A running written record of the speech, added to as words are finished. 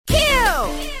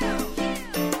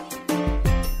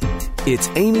It's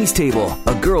Amy's Table,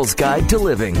 a girl's guide to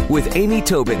living with Amy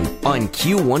Tobin on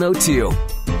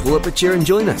Q102. Pull up a chair and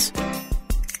join us.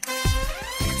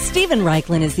 Steven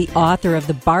Raichlen is the author of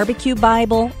The Barbecue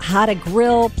Bible, How to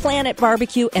Grill, Planet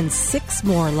Barbecue, and 6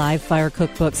 more live fire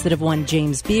cookbooks that have won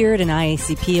James Beard and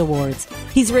IACP awards.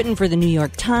 He's written for the New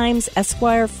York Times,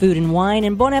 Esquire, Food and Wine,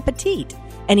 and Bon Appetit.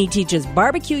 And he teaches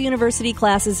barbecue university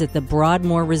classes at the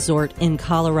Broadmoor Resort in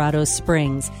Colorado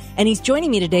Springs. And he's joining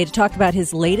me today to talk about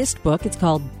his latest book. It's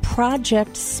called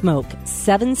Project Smoke,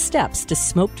 7 Steps to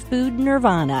Smoked Food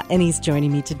Nirvana. And he's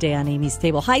joining me today on Amy's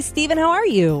Table. Hi, Steven. How are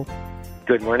you?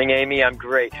 Good morning, Amy. I'm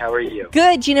great. How are you?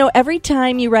 Good. You know, every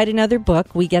time you write another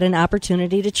book, we get an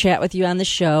opportunity to chat with you on the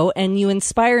show, and you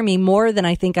inspire me more than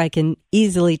I think I can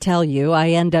easily tell you. I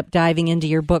end up diving into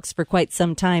your books for quite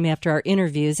some time after our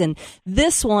interviews, and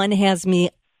this one has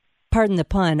me, pardon the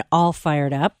pun, all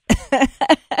fired up.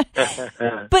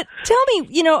 But tell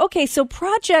me, okay, so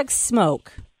Project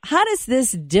Smoke, how does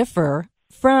this differ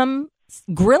from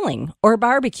grilling or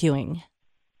barbecuing?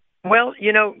 Well,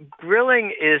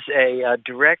 grilling is a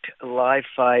direct live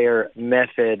fire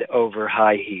method over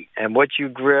high heat. And what you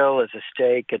grill is a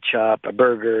steak, a chop, a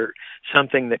burger,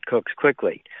 something that cooks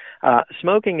quickly.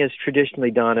 Smoking is traditionally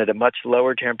done at a much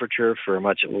lower temperature for a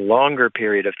much longer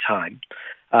period of time.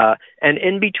 And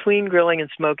in between grilling and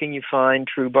smoking, you find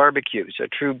true barbecues. A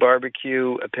true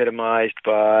barbecue epitomized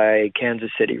by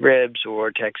Kansas City ribs or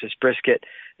Texas brisket.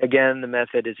 Again, the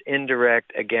method is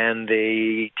indirect. Again,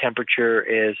 the temperature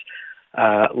is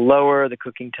lower, the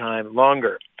cooking time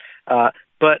longer.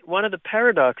 But one of the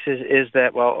paradoxes is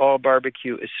that while all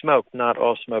barbecue is smoked, not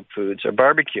all smoked foods are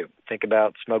barbecue. Think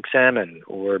about smoked salmon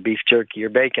or beef jerky or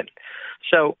bacon.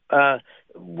 So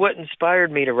what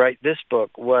inspired me to write this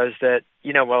book was that,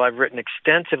 while I've written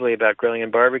extensively about grilling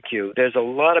and barbecue, there's a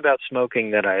lot about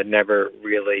smoking that I had never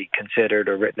really considered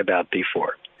or written about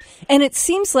before. And it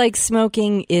seems like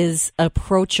smoking is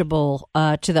approachable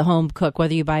to the home cook,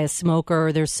 whether you buy a smoker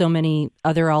or there's so many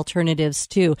other alternatives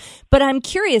too. But I'm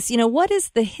curious, what is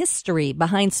the history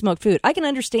behind smoked food? I can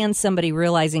understand somebody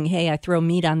realizing, hey, I throw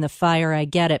meat on the fire, I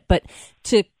get it. But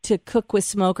to cook with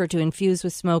smoke or to infuse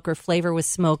with smoke or flavor with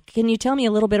smoke, can you tell me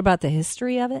a little bit about the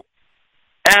history of it?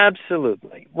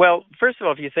 Absolutely. Well, first of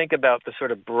all, if you think about the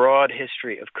sort of broad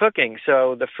history of cooking,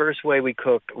 so the first way we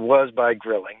cooked was by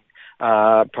grilling.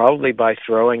 Probably by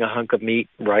throwing a hunk of meat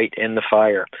right in the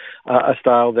fire, a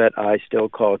style that I still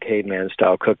call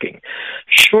caveman-style cooking.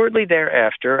 Shortly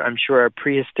thereafter, I'm sure our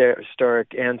prehistoric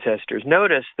ancestors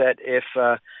noticed that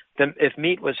if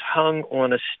meat was hung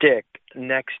on a stick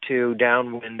next to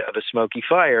downwind of a smoky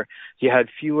fire, you had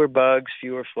fewer bugs,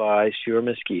 fewer flies, fewer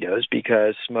mosquitoes,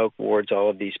 because smoke wards all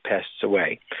of these pests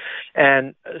away.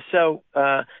 And so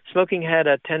smoking had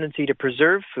a tendency to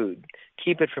preserve food,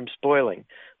 keep it from spoiling.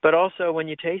 But also, when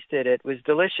you tasted it, it was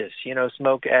delicious.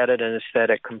 Smoke added an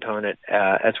aesthetic component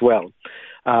as well.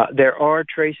 There are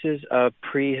traces of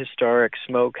prehistoric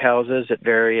smoke houses at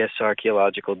various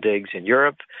archaeological digs in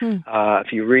Europe.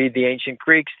 If you read the ancient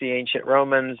Greeks, the ancient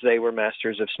Romans, they were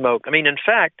masters of smoke. I mean, in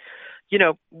fact,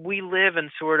 we live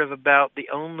in sort of about the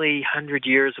only 100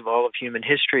 years of all of human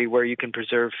history where you can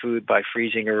preserve food by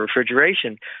freezing or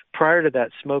refrigeration. Prior to that,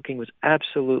 smoking was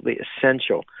absolutely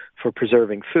essential for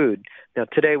preserving food. Now,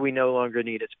 today we no longer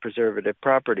need its preservative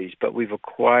properties, but we've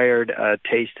acquired a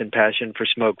taste and passion for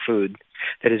smoked food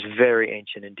that is very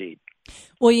ancient indeed.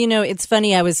 Well, it's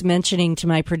funny. I was mentioning to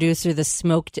my producer the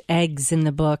smoked eggs in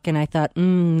the book, and I thought,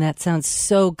 that sounds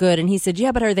so good. And he said,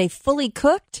 yeah, but are they fully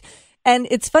cooked? And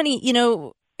it's funny,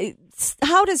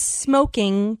 how does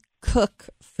smoking cook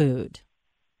food?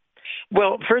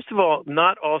 Well, first of all,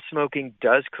 not all smoking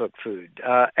does cook food.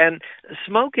 And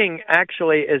smoking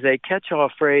actually is a catch-all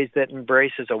phrase that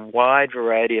embraces a wide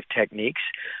variety of techniques.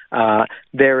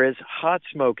 There is hot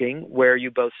smoking, where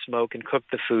you both smoke and cook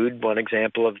the food. One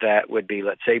example of that would be,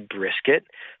 let's say, brisket.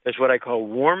 There's what I call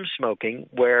warm smoking,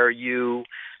 where you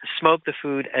smoke the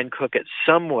food and cook it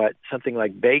somewhat, something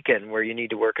like bacon, where you need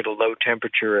to work at a low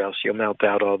temperature or else you'll melt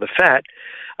out all the fat.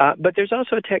 But there's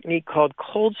also a technique called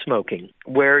cold smoking,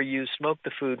 where you smoke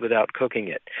the food without cooking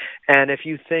it. And if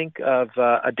you think of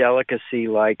a delicacy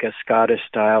like a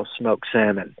Scottish-style smoked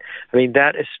salmon, I mean,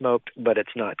 that is smoked, but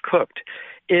it's not cooked.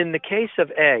 In the case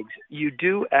of eggs, you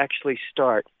do actually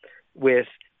start with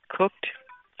cooked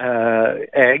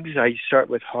eggs. I start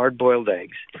with hard-boiled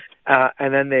eggs,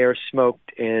 and then they are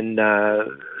smoked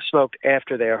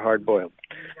after they are hard-boiled.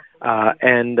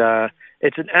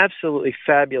 It's an absolutely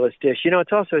fabulous dish.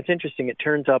 It's interesting. It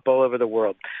turns up all over the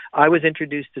world. I was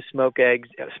introduced to smoked eggs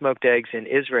in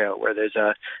Israel, where there's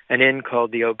an inn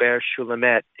called the Auberge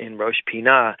Shulamit in Rosh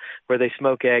Pinah, where they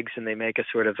smoke eggs and they make a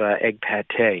sort of egg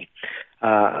pate.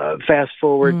 Fast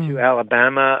forward to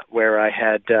Alabama, where I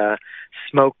had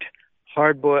smoked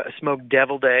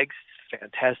deviled eggs,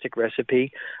 fantastic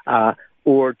recipe.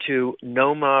 Or to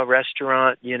Noma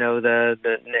Restaurant, the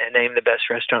name the best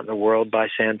restaurant in the world by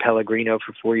San Pellegrino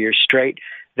for 4 years straight.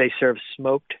 They serve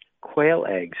smoked quail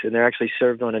eggs, and they're actually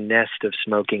served on a nest of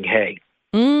smoking hay.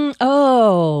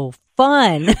 Oh,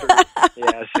 fun.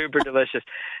 Super delicious.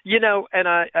 And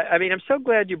I mean, I'm so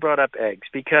glad you brought up eggs,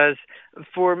 because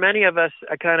for many of us,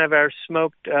 kind of our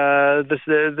smoked,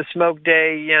 the smoked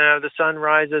day, the sun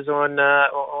rises on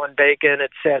bacon,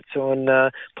 it sets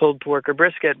on pulled pork or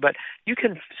brisket, but you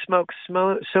can smoke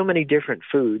so many different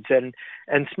foods, and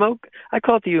smoke, I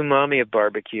call it the umami of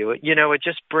barbecue. It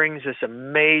just brings this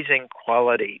amazing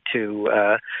quality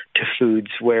to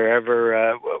foods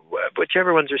whichever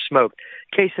ones are smoked.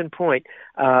 Case in point,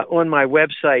 on my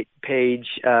website page,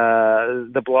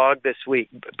 the blog this week,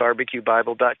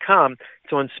 barbecuebible.com,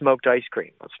 it's on smoked ice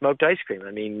cream. Well, smoked ice cream,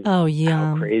 I mean, oh,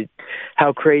 yum.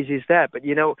 How crazy is that? But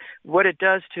what it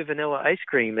does to vanilla ice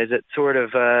cream is it sort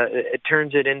of it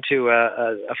turns it into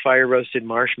a fire roasted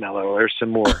marshmallow or some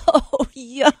more. Oh,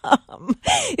 yum.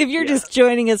 If you're just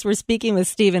joining us, we're speaking with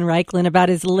Steven Raichlen about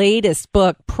his latest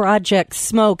book, Project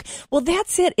Smoke. Well,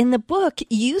 that's it. In the book,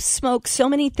 you smoke so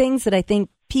many things that I think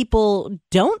people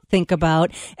don't think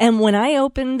about. And when I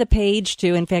opened the page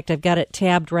to, in fact, I've got it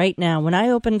tabbed right now, when I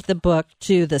opened the book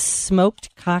to the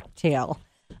smoked cocktail,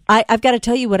 I've got to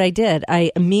tell you what I did.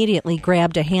 I immediately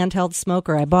grabbed a handheld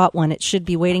smoker. I bought one. It should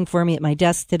be waiting for me at my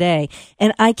desk today.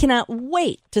 And I cannot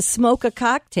wait to smoke a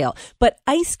cocktail. But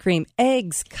ice cream,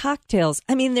 eggs, cocktails,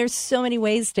 I mean, there's so many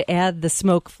ways to add the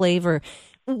smoke flavor.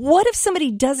 What if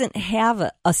somebody doesn't have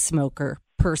a smoker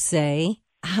per se?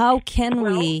 How can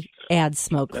we add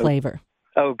smoke flavor?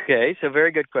 Okay, so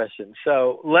very good question.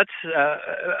 So let's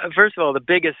first of all, the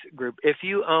biggest group. If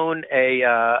you own a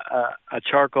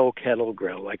charcoal kettle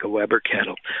grill, like a Weber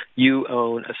kettle, you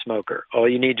own a smoker. All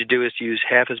you need to do is use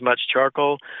half as much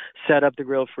charcoal, set up the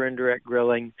grill for indirect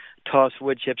grilling, toss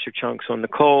wood chips or chunks on the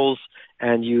coals,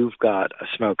 and you've got a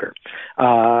smoker.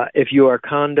 If you are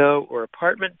condo or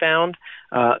apartment bound,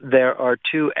 there are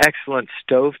two excellent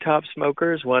stovetop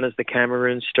smokers. One is the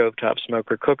Cameroon stovetop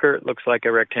smoker cooker. It looks like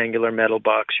a rectangular metal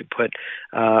box. You put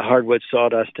hardwood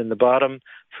sawdust in the bottom,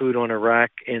 food on a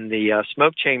rack in the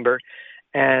smoke chamber.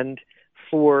 And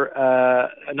for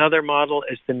another model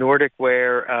is the Nordic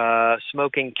Ware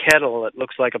smoking kettle. It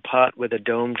looks like a pot with a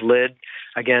domed lid.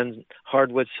 Again,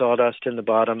 hardwood sawdust in the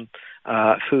bottom,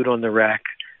 food on the rack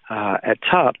at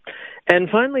top. And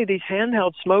finally, these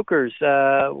handheld smokers.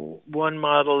 One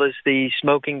model is the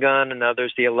smoking gun,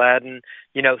 another's the Aladdin.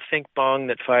 Think bong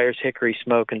that fires hickory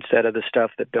smoke instead of the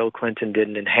stuff that Bill Clinton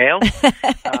didn't inhale.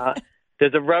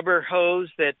 There's a rubber hose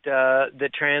that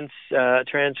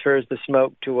transfers the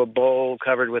smoke to a bowl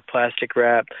covered with plastic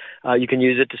wrap. You can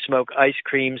use it to smoke ice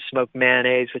cream, smoke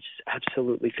mayonnaise, which is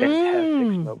absolutely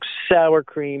fantastic. Smoke sour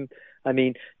cream. I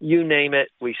mean, you name it,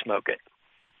 we smoke it.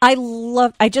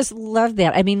 I just love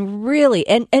that. I mean, really.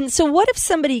 And so what if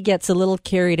somebody gets a little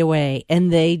carried away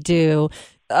and they do,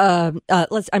 I'm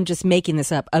just making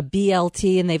this up, a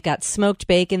BLT, and they've got smoked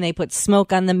bacon, they put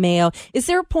smoke on the mayo. Is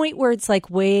there a point where it's like,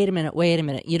 wait a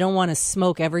minute, you don't want to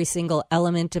smoke every single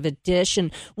element of a dish?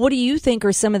 And what do you think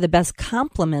are some of the best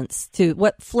complements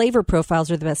what flavor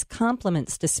profiles are the best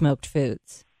complements to smoked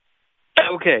foods?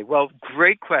 Okay, well,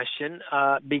 great question,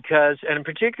 because, and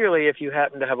particularly if you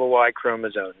happen to have a Y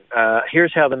chromosome,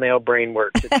 here's how the male brain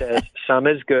works. It says some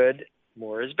is good,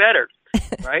 more is better,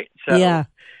 right? So yeah.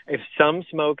 If some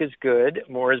smoke is good,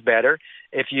 more is better.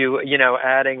 If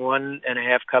adding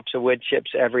 1.5 cups of wood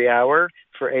chips every hour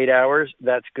for 8 hours,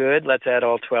 that's good. Let's add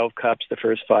all 12 cups the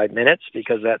first 5 minutes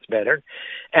because that's better.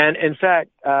 And in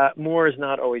fact, more is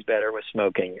not always better with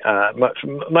smoking.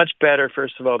 Much better,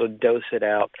 first of all, to dose it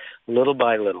out little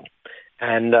by little.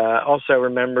 And also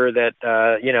remember that,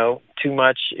 too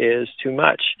much is too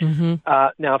much. Mm-hmm.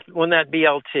 Now, on that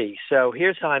BLT, so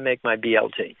here's how I make my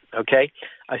BLT, okay?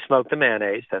 I smoke the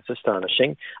mayonnaise. That's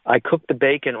astonishing. I cook the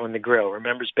bacon on the grill.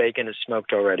 Remember, bacon is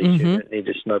smoked already, so you don't need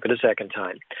to smoke it a second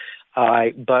time.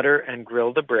 I butter and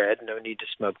grill the bread. No need to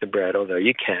smoke the bread, although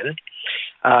you can.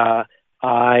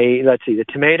 Let's see, the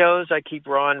tomatoes I keep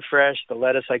raw and fresh. The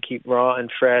lettuce I keep raw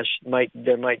and fresh.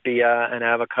 There might be an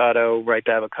avocado, ripe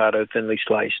avocado, thinly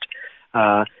sliced,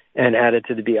 and add it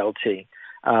to the BLT.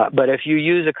 But if you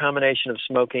use a combination of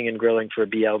smoking and grilling for a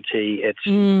BLT, it's,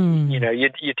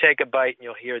 you take a bite and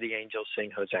you'll hear the angels sing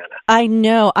Hosanna. I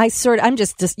know.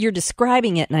 You're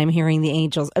describing it and I'm hearing the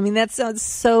angels. I mean, that sounds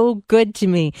so good to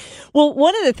me. Well,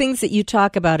 one of the things that you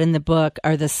talk about in the book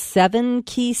are the 7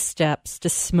 key steps to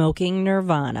smoking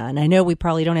nirvana. And I know we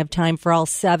probably don't have time for all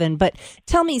 7, but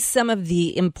tell me some of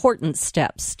the important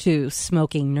steps to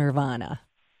smoking nirvana.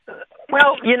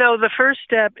 Well, the first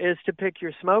step is to pick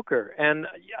your smoker. And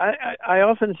I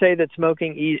often say that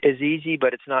smoking is easy,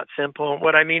 but it's not simple.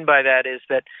 What I mean by that is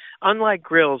that unlike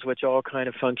grills, which all kind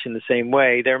of function the same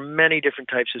way, there are many different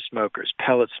types of smokers: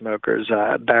 pellet smokers,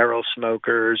 barrel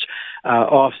smokers,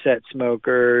 offset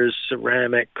smokers,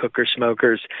 ceramic cooker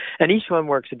smokers, and each one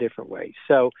works a different way.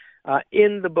 So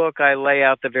in the book, I lay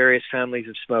out the various families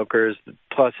of smokers, the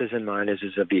pluses and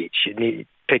minuses of each. You need to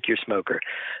pick your smoker.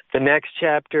 The next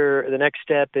step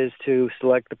is to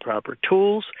select the proper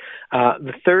tools.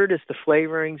 The third is the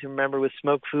flavorings. Remember, with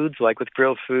smoked foods, like with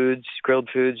grilled foods,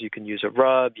 you can use a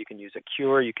rub, you can use a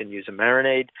cure, you can use a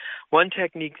marinade. One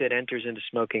technique that enters into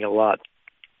smoking a lot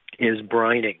is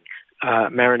brining,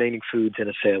 marinating foods in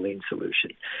a saline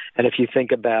solution. And if you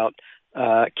think about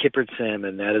kippered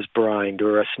salmon, that is brined,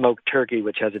 or a smoked turkey,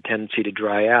 which has a tendency to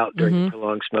dry out during the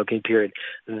prolonged smoking period,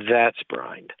 that's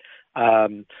brined.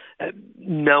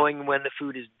 Knowing when the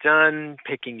food is done,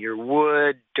 picking your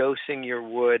wood, dosing your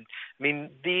wood. I mean,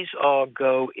 these all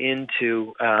go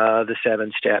into the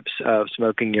 7 steps of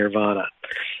smoking nirvana.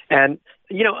 And,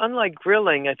 unlike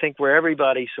grilling, I think where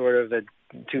everybody sort of at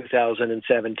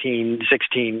 2017,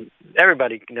 16,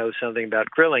 everybody knows something about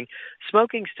grilling,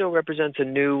 smoking still represents a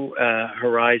new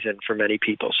horizon for many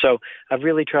people. So I've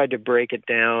really tried to break it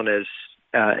down as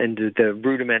into the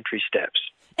rudimentary steps.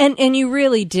 And you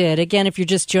really did. Again, if you're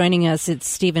just joining us, it's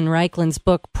Steven Raichlen's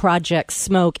book, Project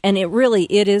Smoke, and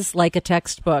it is like a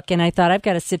textbook. And I thought I've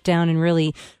got to sit down and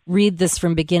really read this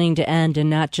from beginning to end and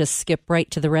not just skip right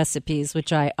to the recipes,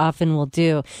 which I often will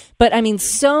do. But I mean,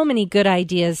 so many good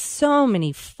ideas, so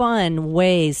many fun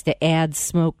ways to add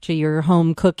smoke to your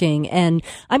home cooking. And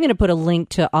I'm going to put a link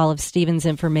to all of Steven's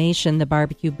information,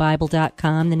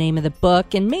 thebarbecuebible.com, the name of the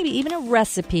book, and maybe even a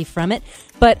recipe from it.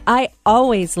 But I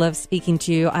always love speaking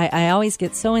to you. I always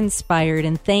get so inspired,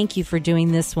 and thank you for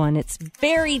doing this one. It's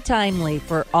very timely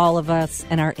for all of us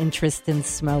and our interest in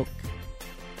smoke.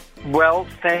 Well,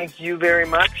 thank you very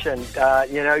much. And,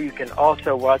 you can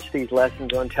also watch these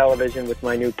lessons on television with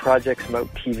my new Project Smoke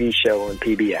TV show on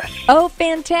PBS. Oh,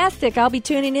 fantastic. I'll be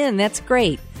tuning in. That's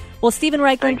great. Well, Steven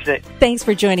Raichlen, thanks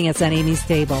for joining us on Amy's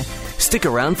Table. Stick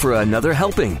around for another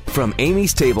helping from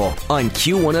Amy's Table on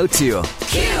Q102.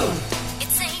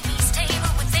 It's Amy's Table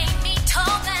with Amy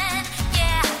Tobin,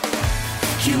 yeah.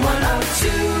 Q102.